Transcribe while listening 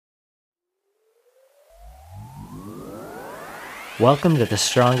Welcome to the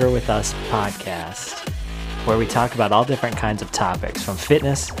Stronger With Us podcast, where we talk about all different kinds of topics from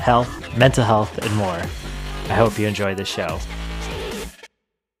fitness, health, mental health, and more. I hope you enjoy the show.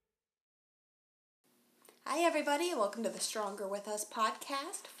 Hi everybody, welcome to the Stronger With Us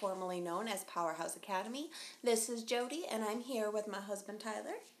podcast, formerly known as Powerhouse Academy. This is Jody, and I'm here with my husband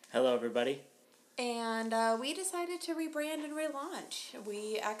Tyler. Hello everybody. And we decided to rebrand and relaunch.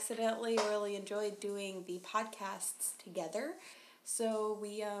 We accidentally really enjoyed doing the podcasts together, so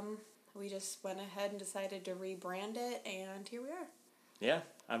we just went ahead and decided to rebrand it, and here we are. Yeah,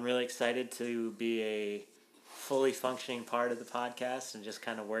 I'm really excited to be a fully functioning part of the podcast and just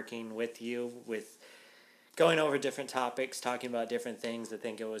kind of working with you with going over different topics, talking about different things. I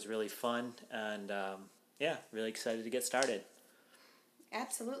think it was really fun, and really excited to get started.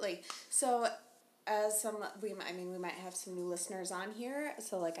 Absolutely. So, as we might have some new listeners on here.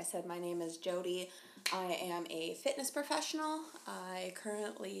 So, like I said, my name is Jody. I am a fitness professional. I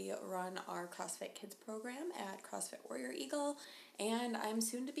currently run our CrossFit Kids program at CrossFit Warrior Eagle, and I'm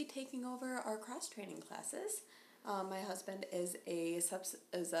soon to be taking over our cross training classes. My husband is a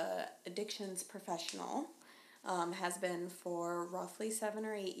addictions professional. Has been for roughly 7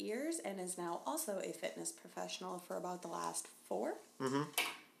 or 8 years, and is now also a fitness professional for about the last 4. Mm-hmm.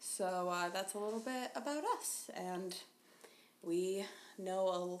 So that's a little bit about us, and we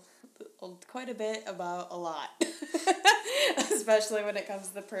know quite a bit about a lot, especially when it comes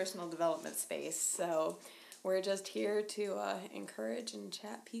to the personal development space. So we're just here to encourage and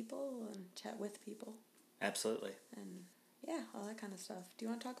chat with people. Absolutely. And yeah, all that kind of stuff. Do you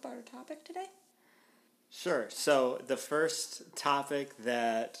want to talk about our topic today? Sure. So the first topic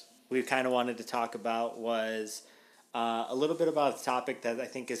that we kind of wanted to talk about was a little bit about a topic that I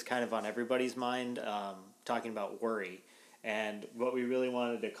think is kind of on everybody's mind, talking about worry. And what we really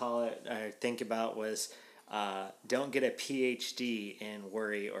wanted to call it, or think about, was don't get a PhD in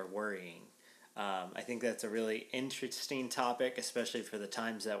worry or worrying. I think that's a really interesting topic, especially for the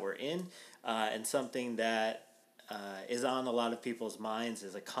times that we're in, and something that is on a lot of people's minds,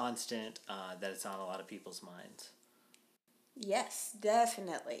 is a constant that it's on a lot of people's minds. Yes,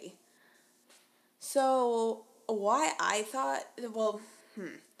 definitely. So why I thought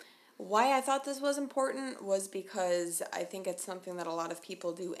this was important was because I think it's something that a lot of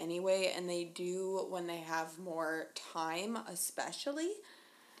people do anyway, and they do when they have more time, especially.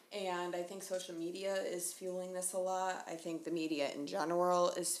 And I think social media is fueling this a lot. I think the media in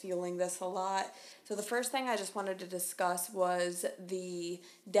general is fueling this a lot. So the first thing I just wanted to discuss was the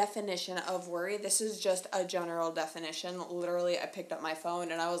definition of worry. This is just a general definition. Literally, I picked up my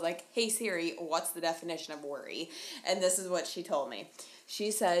phone and I was like, "Hey Siri, what's the definition of worry?" And this is what she told me.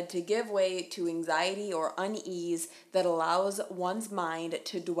 She said, to give way to anxiety or unease that allows one's mind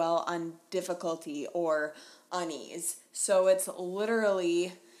to dwell on difficulty or unease. So it's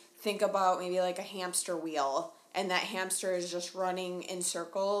literally, think about maybe like a hamster wheel, and that hamster is just running in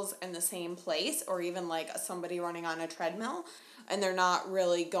circles in the same place, or even like somebody running on a treadmill, and they're not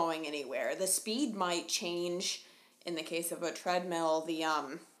really going anywhere. The speed might change. In the case of a treadmill, the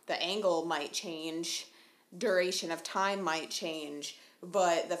angle might change, duration of time might change,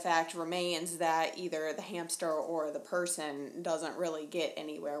 but the fact remains that either the hamster or the person doesn't really get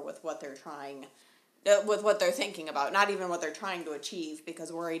anywhere with what they're thinking about, not even what they're trying to achieve,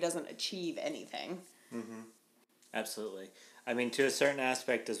 because worry doesn't achieve anything. Mm-hmm. Absolutely. I mean, to a certain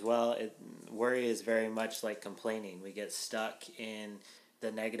aspect as well, worry is very much like complaining. We get stuck in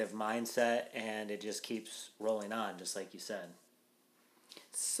the negative mindset, and it just keeps rolling on, just like you said.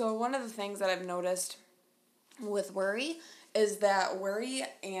 So one of the things that I've noticed with worry is that worry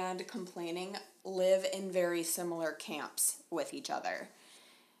and complaining live in very similar camps with each other.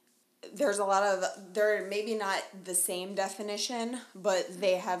 They're maybe not the same definition, but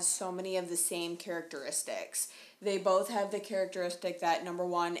they have so many of the same characteristics. They both have the characteristic that, number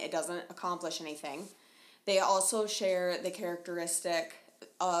one, it doesn't accomplish anything. They also share the characteristic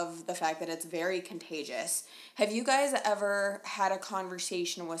of the fact that it's very contagious. Have you guys ever had a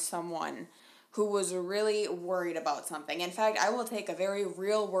conversation with someone who was really worried about something? In fact, I will take a very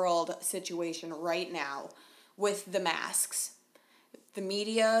real-world situation right now with the masks. The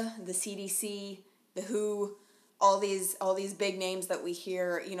media, the CDC, the WHO, all these big names that we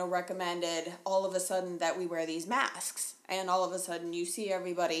hear, recommended all of a sudden that we wear these masks. And all of a sudden you see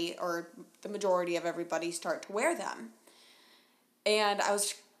everybody, or the majority of everybody, start to wear them. And I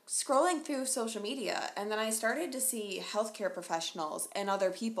was scrolling through social media, and then I started to see healthcare professionals and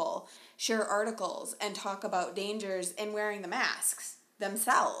other people share articles and talk about dangers in wearing the masks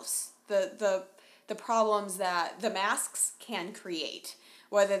themselves. The problems that the masks can create,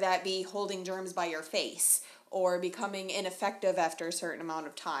 whether that be holding germs by your face or becoming ineffective after a certain amount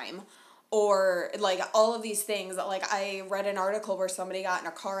of time, or like all of these things. Like I read an article where somebody got in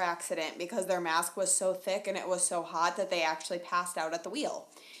a car accident because their mask was so thick and it was so hot that they actually passed out at the wheel.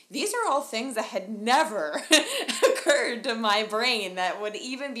 These are all things that had never occurred to my brain that would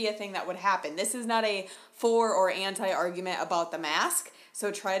even be a thing that would happen. This is not a for or anti argument about the mask,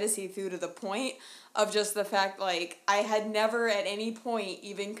 so try to see through to the point of just the fact, like, I had never at any point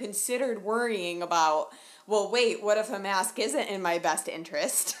even considered worrying about, well, wait, what if a mask isn't in my best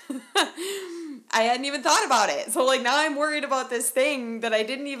interest? I hadn't even thought about it. So, like, now I'm worried about this thing that I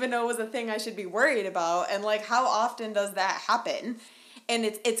didn't even know was a thing I should be worried about. And, like, how often does that happen? And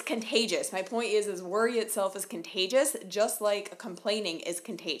it's contagious. My point is worry itself is contagious, just like complaining is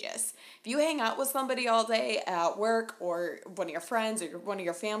contagious. If you hang out with somebody all day at work or one of your friends or one of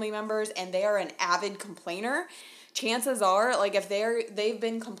your family members and they are an avid complainer, chances are, like, if they've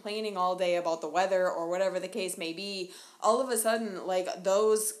been complaining all day about the weather or whatever the case may be, all of a sudden, like,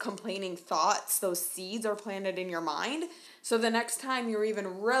 those complaining thoughts, those seeds are planted in your mind. So the next time you're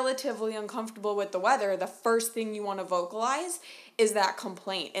even relatively uncomfortable with the weather, the first thing you want to vocalize is that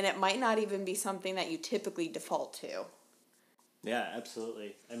complaint. And it might not even be something that you typically default to. Yeah,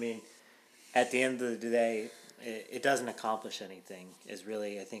 absolutely. I mean, at the end of the day, it doesn't accomplish anything, is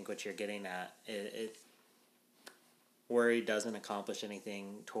really, I think, what you're getting at. Worry doesn't accomplish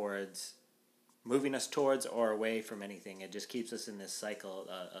anything towards moving us towards or away from anything. It just keeps us in this cycle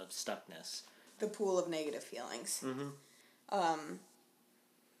of stuckness. The pool of negative feelings. Mm-hmm.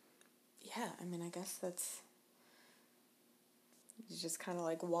 Yeah, I mean, I guess that's... You just kind of,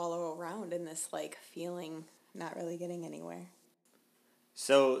 like, wallow around in this, like, feeling, not really getting anywhere.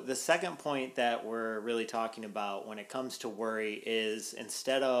 So the second point that we're really talking about when it comes to worry is,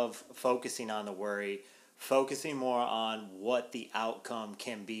 instead of focusing on the worry, focusing more on what the outcome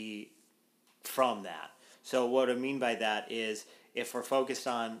can be from that. So what I mean by that is, if we're focused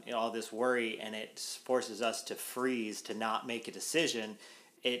on all this worry and it forces us to freeze, to not make a decision,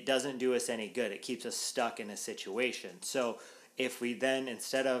 it doesn't do us any good. It keeps us stuck in a situation. So if we then,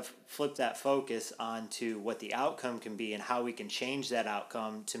 instead of flip that focus onto what the outcome can be and how we can change that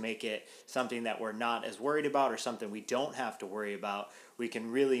outcome to make it something that we're not as worried about or something we don't have to worry about, we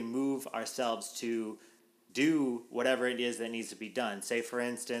can really move ourselves to do whatever it is that needs to be done. Say, for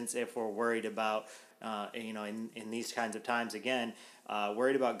instance, if we're worried about, in these kinds of times, again,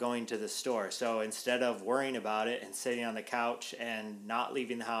 worried about going to the store. So instead of worrying about it and sitting on the couch and not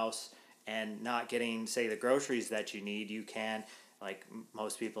leaving the house and not getting, say, the groceries that you need, you can, like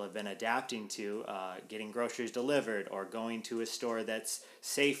most people have been adapting to, getting groceries delivered, or going to a store that's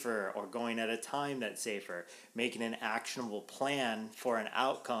safer, or going at a time that's safer, making an actionable plan for an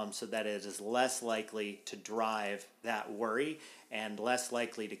outcome so that it is less likely to drive that worry and less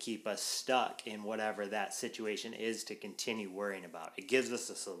likely to keep us stuck in whatever that situation is to continue worrying about. It gives us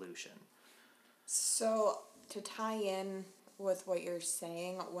a solution. So to tie in with what you're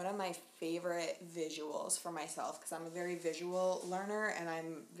saying, one of my favorite visuals for myself, because I'm a very visual learner and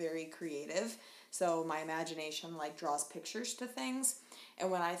I'm very creative, so my imagination like draws pictures to things.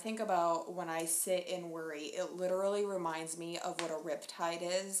 And when I think about when I sit in worry, it literally reminds me of what a riptide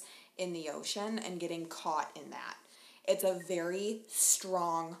is in the ocean and getting caught in that. It's a very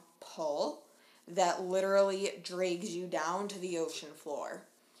strong pull that literally drags you down to the ocean floor.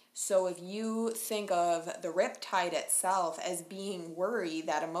 So if you think of the riptide itself as being worry,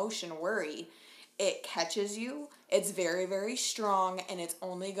 that emotion worry, it catches you, it's very, very strong, and it's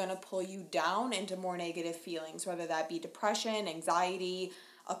only going to pull you down into more negative feelings, whether that be depression, anxiety,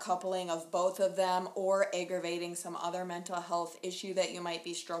 a coupling of both of them, or aggravating some other mental health issue that you might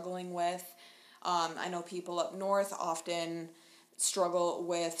be struggling with. I know people up north often struggle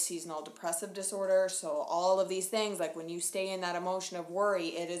with seasonal depressive disorder. So all of these things, like when you stay in that emotion of worry,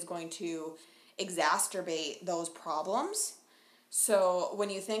 it is going to exacerbate those problems. So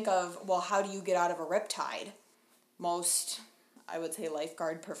when you think of, well, how do you get out of a riptide? Most, I would say,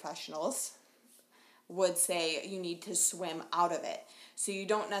 lifeguard professionals would say you need to swim out of it. So you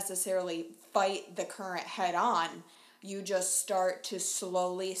don't necessarily fight the current head on. You just start to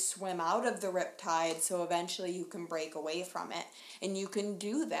slowly swim out of the riptide, so eventually you can break away from it. And you can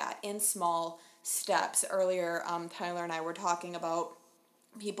do that in small steps. Earlier, Tyler and I were talking about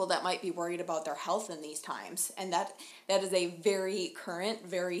people that might be worried about their health in these times. And that is a very current,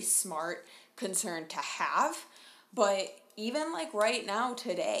 very smart concern to have. But even like right now,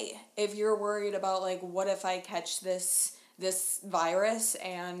 today, if you're worried about like, what if I catch this virus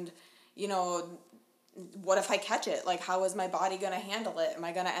and, what if I catch it? Like, how is my body going to handle it? Am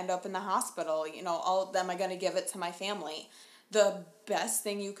I going to end up in the hospital? Am I going to give it to my family? the best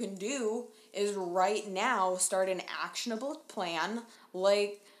thing you can do is right now start an actionable plan,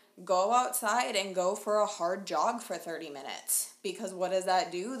 like go outside and go for a hard jog for 30 minutes. Because what does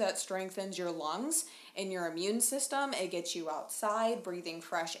that do? That strengthens your lungs and your immune system. It gets you outside, breathing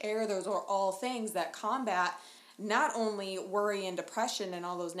fresh air. Those are all things that combat not only worry and depression and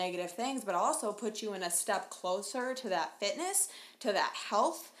all those negative things, but also put you in a step closer to that fitness, to that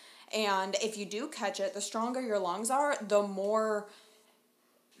health. And if you do catch it, the stronger your lungs are, the more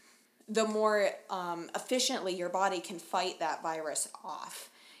efficiently your body can fight that virus off.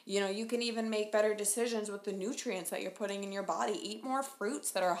 You can even make better decisions with the nutrients that you're putting in your body. Eat more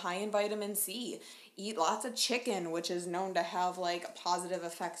fruits that are high in vitamin C. Eat lots of chicken, which is known to have like positive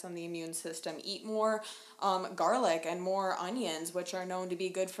effects on the immune system. Eat more garlic and more onions, which are known to be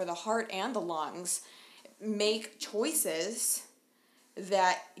good for the heart and the lungs. Make choices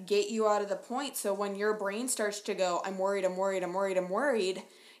that get you out of the point. So when your brain starts to go, I'm worried,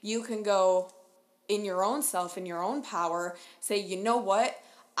 you can go in your own self, in your own power, say, you know what?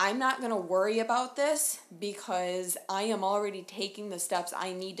 I'm not going to worry about this because I am already taking the steps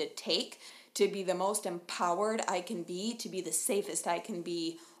I need to take to be the most empowered I can be, to be the safest I can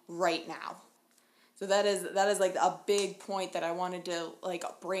be right now. So that is like a big point that I wanted to like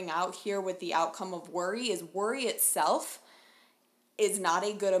bring out here with the outcome of worry. Is worry itself is not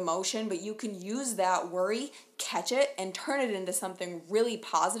a good emotion, but you can use that worry, catch it, and turn it into something really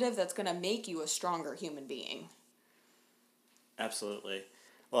positive that's going to make you a stronger human being. Absolutely.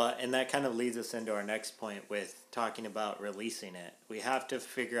 Well, and that kind of leads us into our next point with talking about releasing it. We have to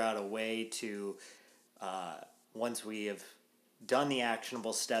figure out a way to, once we have done the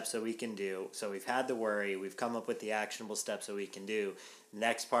actionable steps that we can do, so we've had the worry, we've come up with the actionable steps that we can do,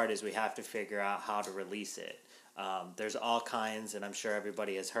 next part is we have to figure out how to release it. There's all kinds, and I'm sure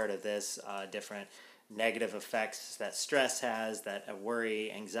everybody has heard of this, different negative effects that stress has, that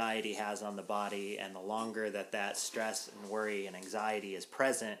worry, anxiety has on the body, and the longer that stress and worry and anxiety is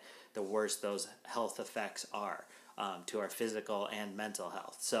present, the worse those health effects are to our physical and mental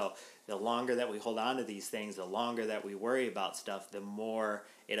health. So the longer that we hold on to these things, the longer that we worry about stuff, the more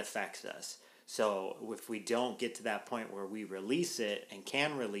it affects us. So if we don't get to that point where we release it and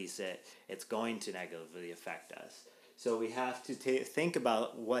can release it, it's going to negatively affect us. So we have to think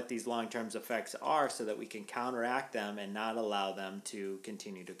about what these long-term effects are so that we can counteract them and not allow them to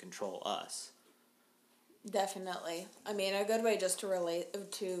continue to control us. Definitely. I mean, a good way just to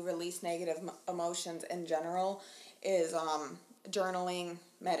release negative emotions in general is journaling,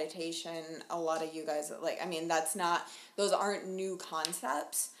 meditation. A lot of you guys, those aren't new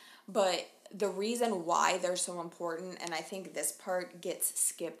concepts, but the reason why they're so important, and I think this part gets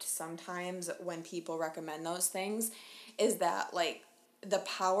skipped sometimes when people recommend those things, is that like the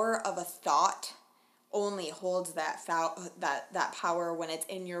power of a thought only holds that power when it's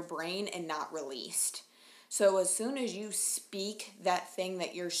in your brain and not released. So as soon as you speak that thing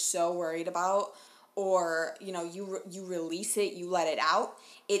that you're so worried about, or you release it, you let it out,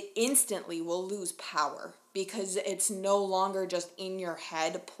 it instantly will lose power because it's no longer just in your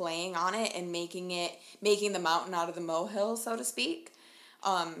head playing on it and making the mountain out of the molehill, so to speak.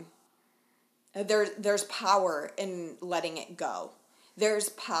 There's power in letting it go. There's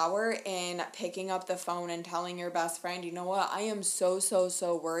power in picking up the phone and telling your best friend, you know what, I am so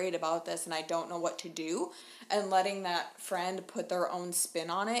worried about this and I don't know what to do, and letting that friend put their own spin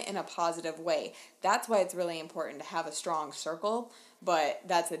on it in a positive way. That's why it's really important to have a strong circle, but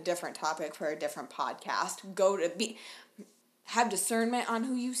that's a different topic for a different podcast. Have discernment on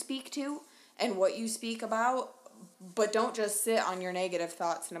who you speak to and what you speak about, but don't just sit on your negative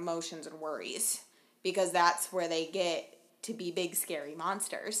thoughts and emotions and worries, because that's where they get to be big scary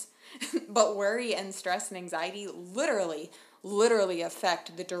monsters. But worry and stress and anxiety literally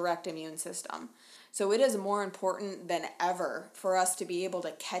affect the direct immune system. So it is more important than ever for us to be able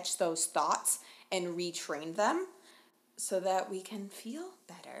to catch those thoughts and retrain them so that we can feel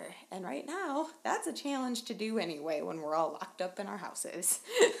better. And right now, that's a challenge to do anyway when we're all locked up in our houses.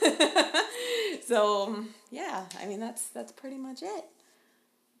 So, yeah, I mean, that's pretty much it.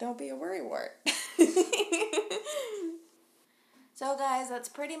 Don't be a worrywart. So guys, that's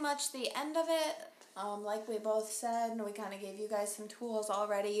pretty much the end of it. Like we both said, we kind of gave you guys some tools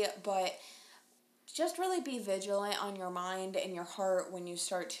already, but just really be vigilant on your mind and your heart when you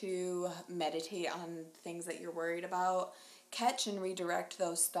start to meditate on things that you're worried about. Catch and redirect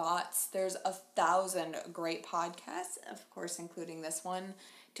those thoughts. There's 1,000 great podcasts, of course, including this one,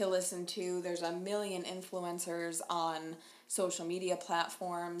 to listen to. There's a million influencers on social media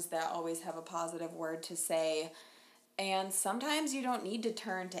platforms that always have a positive word to say. And sometimes you don't need to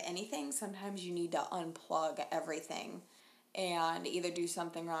turn to anything. Sometimes you need to unplug everything and either do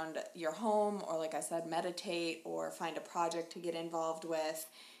something around your home or, like I said, meditate or find a project to get involved with.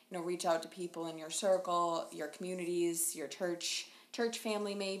 Reach out to people in your circle, your communities, your church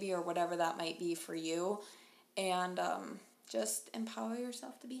family maybe, or whatever that might be for you, and just empower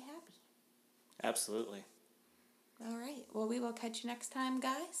yourself to be happy. Absolutely. All right. Well, we will catch you next time,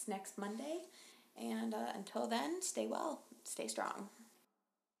 guys, next Monday. And until then, stay well, stay strong.